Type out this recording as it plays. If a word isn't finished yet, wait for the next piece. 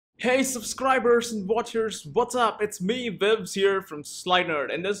Hey subscribers and watchers, what's up? It's me, Vibs here from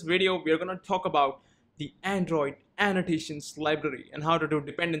slidenerd. In this video, we are going to talk about the Android Annotations library and how to do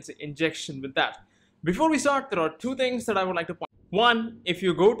dependency injection with that. Before we start, there are two things that I would like to point out. One, if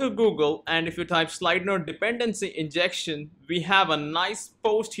you go to Google and if you type slidenerd dependency injection, we have a nice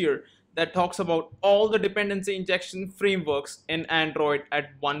post here that talks about all the dependency injection frameworks in Android at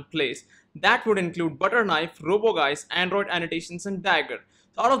one place. That would include Butterknife, RoboGuys, Android Annotations, and Dagger.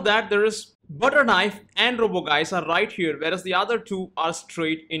 So out of that, there is Butterknife and RoboGuys are right here, whereas the other two are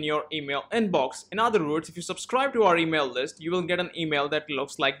straight in your email inbox. In other words, if you subscribe to our email list, you will get an email that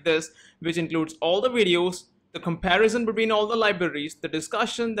looks like this, which includes all the videos, the comparison between all the libraries, the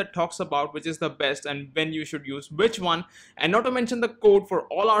discussion that talks about which is the best and when you should use which one, and not to mention the code for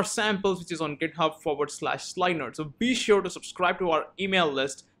all our samples, which is on GitHub/slidenerd. So be sure to subscribe to our email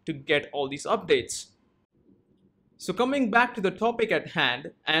list to get all these updates. So coming back to the topic at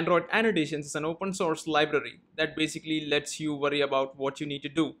hand, Android Annotations is an open source library that basically lets you worry about what you need to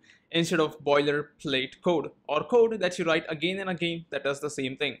do instead of boilerplate code or code that you write again and again that does the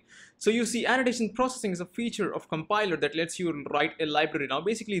same thing. So you see, annotation processing is a feature of compiler that lets you write a library. Now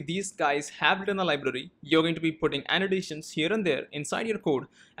basically these guys have written a library. You're going to be putting annotations here and there inside your code,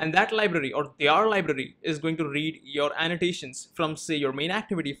 and that library or their library is going to read your annotations from say your main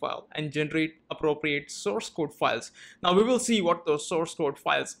activity file and generate appropriate source code files. Now we will see what those source code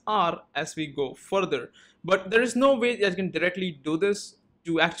files are as we go further, but there is no way that you can directly do this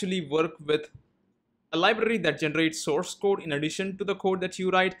to actually work with a library that generates source code in addition to the code that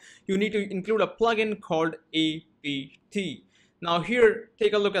you write. You need to include a plugin called apt. Now here,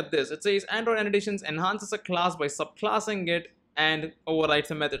 take a look at this. It says Android Annotations enhances a class by subclassing it and overrides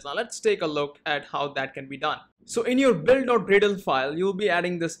the methods. Now let's take a look at how that can be done. So in your build.gradle file, you'll be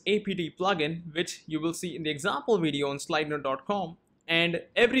adding this apt plugin, which you will see in the example video on slidenerd.com, and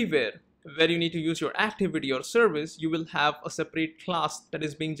everywhere where you need to use your activity or service, you will have a separate class that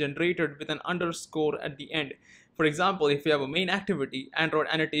is being generated with an underscore at the end. For example, if you have a main activity, Android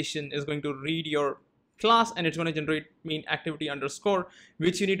Annotation is going to read your class and it's going to generate main activity underscore,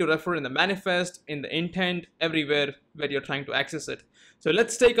 which you need to refer in the manifest, in the intent, everywhere where you're trying to access it. So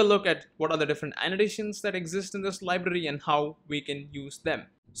let's take a look at what are the different annotations that exist in this library and how we can use them.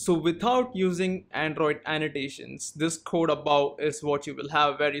 So without using Android Annotations, this code above is what you will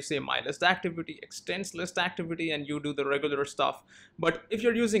have, where you say my list activity extends list activity and you do the regular stuff. But if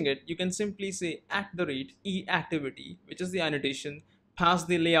you're using it, you can simply say @EActivity, which is the annotation, pass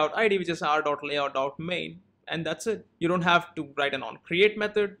the layout ID, which is r.layout.main, and that's it. You don't have to write an onCreate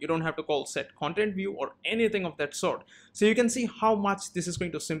method, you don't have to call setContentView or anything of that sort. So you can see how much this is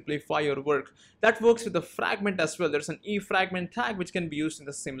going to simplify your work. That works with the fragment as well. There's an eFragment tag which can be used in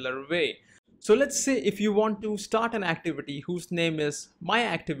a similar way. So let's say if you want to start an activity whose name is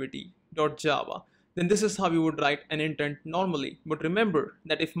myActivity.java, then this is how you would write an intent normally. But remember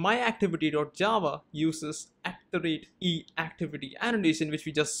that if myActivity.java uses @EActivity annotation, which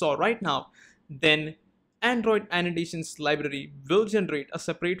we just saw right now, then Android Annotations library will generate a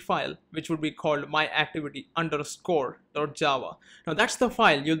separate file which would be called myActivity_.java. Now that's the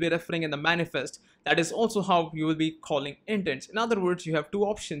file you'll be referring in the manifest. That is also how you will be calling intents. In other words, you have two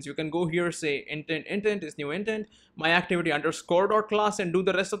options. You can go here, say intent is new intent, myActivity_.class, and do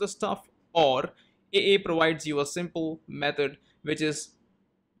the rest of the stuff, or AA provides you a simple method which is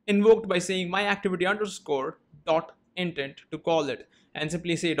invoked by saying myActivity_.intent to call it, and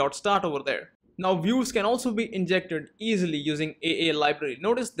simply say .start over there. Now views can also be injected easily using AA library.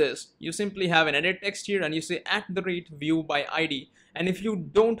 Notice this, you simply have an edit text here and you say @view by ID, and if you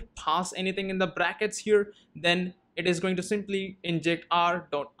don't pass anything in the brackets here, then it is going to simply inject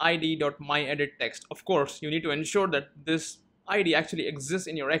r.id.myEditText. Of course, you need to ensure that this ID actually exists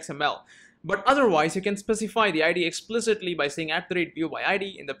in your XML. But otherwise, you can specify the ID explicitly by saying @view by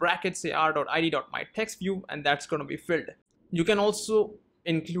ID, in the brackets say r.id.myTextView, and that's going to be filled. You can also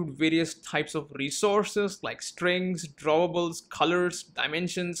include various types of resources like strings, drawables, colors,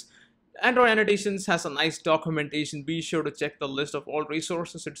 dimensions. Android Annotations has a nice documentation. Be sure to check the list of all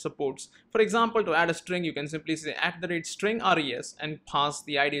resources it supports. For example, to add a string, you can simply say @string res and pass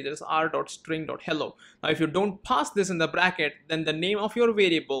the ID that is r.string.hello. Now if you don't pass this in the bracket, then the name of your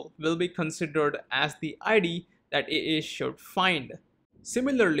variable will be considered as the ID that AA should find.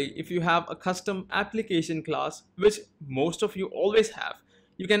 Similarly, if you have a custom application class, which most of you always have,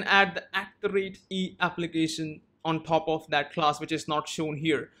 you can add the @EApplication on top of that class, which is not shown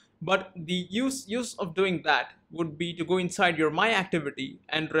here. But the use of doing that would be to go inside your myActivity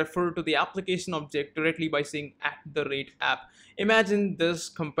and refer to the application object directly by saying @app. Imagine this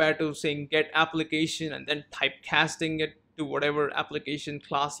compared to saying get application and then typecasting it to whatever application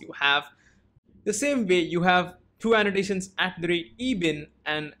class you have. The same way, you have two annotations @ebin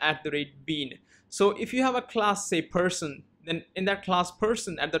and @bean. So if you have a class, say person, then in that class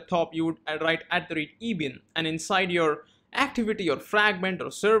person at the top you would write @ebin, and inside your activity or fragment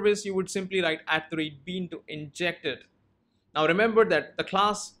or service you would simply write @bean to inject it. Now remember that the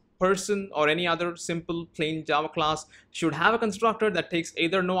class person or any other simple plain Java class should have a constructor that takes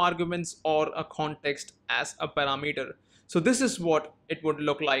either no arguments or a context as a parameter. So this is what it would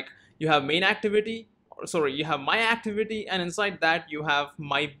look like. You have main activity, or sorry, you have my activity, and inside that you have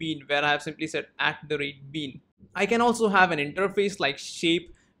my bean, where I have simply said @bean. I can also have an interface like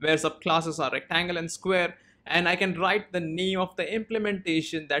shape, where subclasses are rectangle and square, and I can write the name of the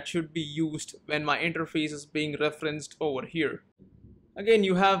implementation that should be used when my interface is being referenced over here. Again,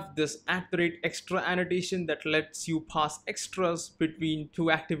 you have this @extra annotation that lets you pass extras between two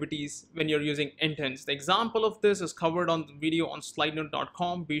activities when you're using intents. The example of this is covered on the video on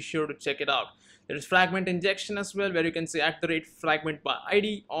slidenerd.com. Be sure to check it out. There is fragment injection as well, where you can say @fragment by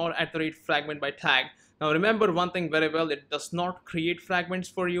ID or @fragment by tag. Now remember one thing very well, it does not create fragments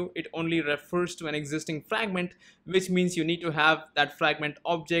for you, it only refers to an existing fragment, which means you need to have that fragment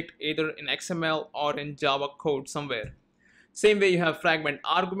object either in XML or in Java code somewhere. Same way, you have fragment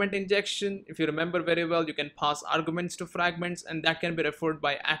argument injection. If you remember very well, you can pass arguments to fragments, and that can be referred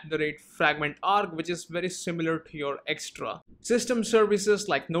by @fragment arg, which is very similar to your extra. System services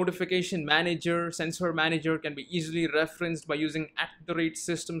like notification manager, sensor manager can be easily referenced by using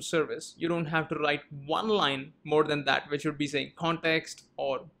 @system service. You don't have to write one line more than that, which would be saying context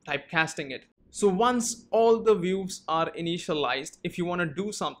or typecasting it. So once all the views are initialized, if you want to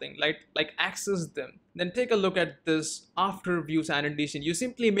do something like access them, then take a look at this after views annotation. You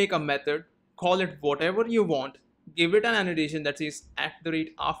simply make a method, call it whatever you want, give it an annotation that says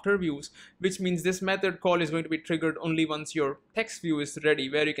 @after views, which means this method call is going to be triggered only once your text view is ready,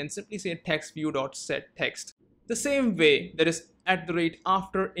 where you can simply say text view.setText. The same way, there is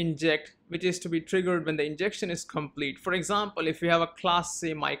 @after inject, which is to be triggered when the injection is complete. For example, if you have a class,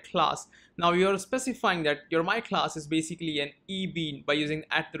 say my class, now you're specifying that your my class is basically an ebean by using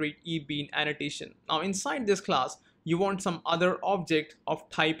 @ebean annotation. Now inside this class, you want some other object of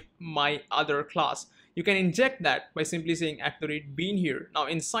type my other class. You can inject that by simply saying @bean here. Now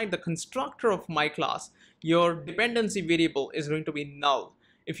inside the constructor of my class, your dependency variable is going to be null.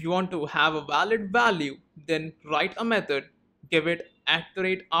 If you want to have a valid value, then write a method, give it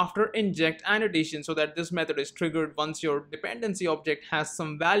 @after inject annotation, so that this method is triggered once your dependency object has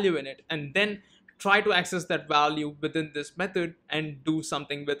some value in it, and then try to access that value within this method and do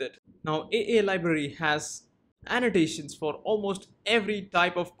something with it. Now AA library has annotations for almost every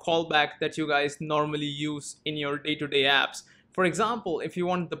type of callback that you guys normally use in your day-to-day apps. For example, if you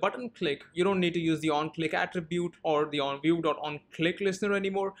want the button click, you don't need to use the onClick attribute or the onView.onClick listener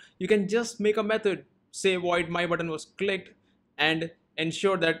anymore. You can just make a method, say void my button was clicked, and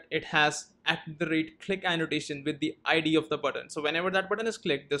ensure that it has @click annotation with the ID of the button. So whenever that button is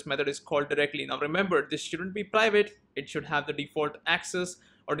clicked, this method is called directly. Now remember, this shouldn't be private. It should have the default access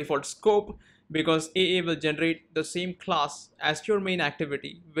or default scope, because AA will generate the same class as your main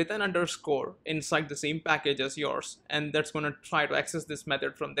activity with an underscore inside the same package as yours, and that's going to try to access this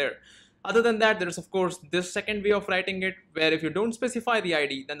method from there. Other than that, there's of course this second way of writing it, where if you don't specify the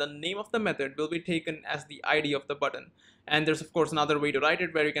ID, then the name of the method will be taken as the ID of the button. And there's of course another way to write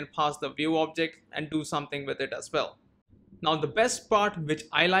it, where you can pass the view object and do something with it as well. Now the best part which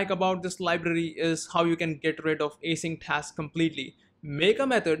I like about this library is how you can get rid of async tasks completely. Make a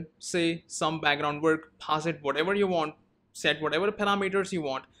method, say some background work, pass it whatever you want, set whatever parameters you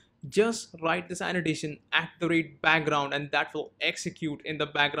want, just write this annotation @background, and that will execute in the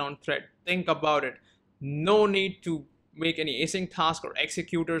background thread. Think about it. No need to make any async task or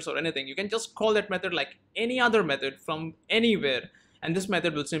executors or anything. You can just call that method like any other method from anywhere, and this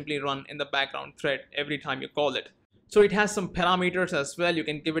method will simply run in the background thread every time you call it. So it has some parameters as well. You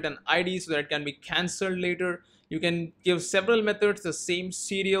can give it an ID so that it can be cancelled later. You can give several methods the same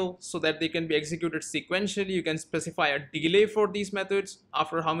serial so that they can be executed sequentially. You can specify a delay for these methods,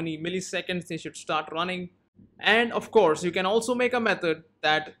 after how many milliseconds they should start running. And of course, you can also make a method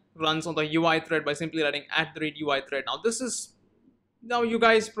that runs on the UI thread by simply writing @UI thread. Now you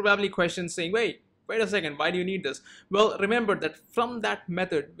guys probably question saying, wait a second, why do you need this? Well, remember that from that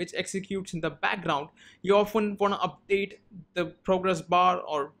method which executes in the background, you often want to update the progress bar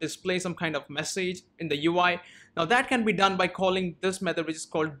or display some kind of message in the UI. Now that can be done by calling this method, which is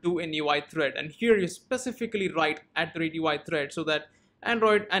called doInUIThread, and here you specifically write @UIThread so that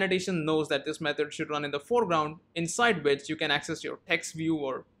Android Annotation knows that this method should run in the foreground, inside which you can access your text view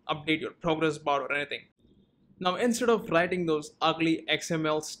or update your progress bar or anything. Now, instead of writing those ugly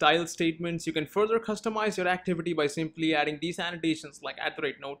XML style statements, you can further customize your activity by simply adding these annotations like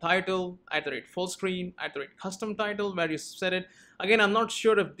 @notitle, @fullscreen, @custom title, where you set it. Again, I'm not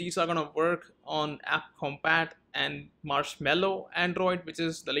sure if these are gonna work on App Compat and Marshmallow Android, which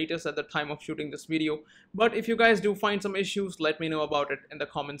is the latest at the time of shooting this video. But if you guys do find some issues, let me know about it in the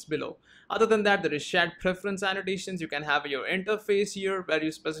comments below. Other than that, there is shared preference annotations. You can have your interface here where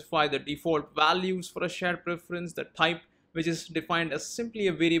you specify the default values for a shared preference, the type, which is defined as simply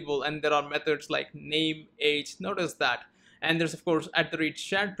a variable, and there are methods like name, age, notice that. And there's of course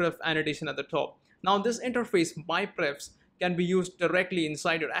 @sharedpref annotation at the top. Now this interface myprefs can be used directly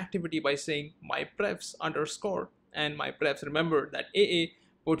inside your activity by saying myprefs underscore, and myprefs, remember that AA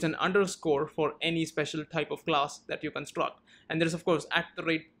puts an underscore for any special type of class that you construct. And there's of course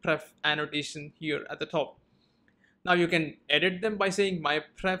 @pref annotation here at the top. Now you can edit them by saying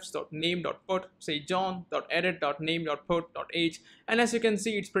myprefs.name.put, say john.edit.name.put.age, and as you can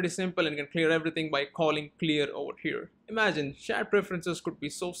see, it's pretty simple and you can clear everything by calling clear over here. Imagine shared preferences could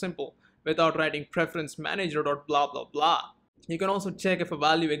be so simple without writing preference manager blah blah blah. You can also check if a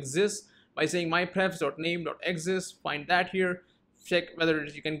value exists by saying myprefs.name.exists, find that here, check whether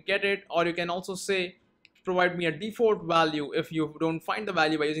you can get it, or you can also say provide me a default value if you don't find the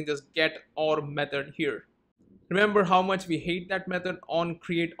value by using this get or method here. Remember how much we hate that method on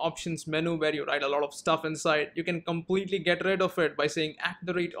create options menu where you write a lot of stuff inside. You can completely get rid of it by saying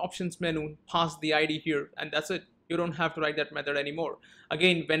 @options menu, pass the ID here, and that's it. You don't have to write that method anymore.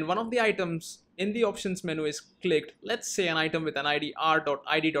 Again, when one of the items in the options menu is clicked, let's say an item with an ID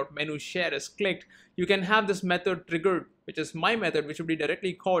r.id.menu share is clicked, you can have this method triggered, which is my method, which will be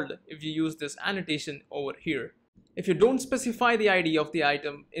directly called if you use this annotation over here. If you don't specify the ID of the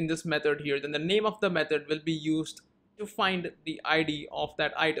item in this method here, then the name of the method will be used to find the ID of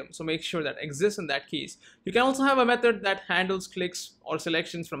that item. So make sure that exists in that case. You can also have a method that handles clicks or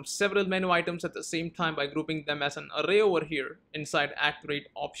selections from several menu items at the same time by grouping them as an array over here inside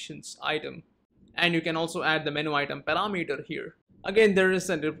 @options item. And you can also add the menu item parameter here. Again, there is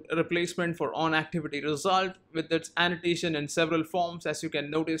a replacement for onActivity result with its annotation in several forms, as you can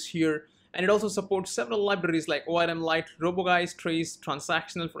notice here. And it also supports several libraries like ORM Lite, RoboGuys, Trace,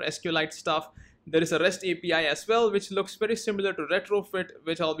 Transactional for SQLite stuff. There is a REST API as well, which looks very similar to Retrofit,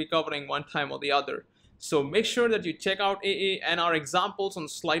 which I'll be covering one time or the other. So make sure that you check out AA and our examples on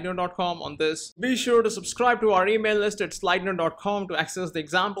slidenerd.com on this. Be sure to subscribe to our email list at slidenerd.com to access the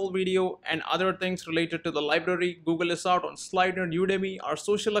example video and other things related to the library. Google us out on Slidenerd Udemy, our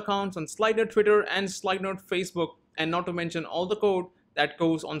social accounts on Slidenerd Twitter and Slidenerd Facebook, and not to mention all the code that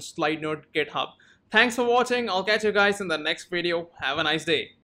goes on Slidenerd GitHub. Thanks for watching. I'll catch you guys in the next video. Have a nice day.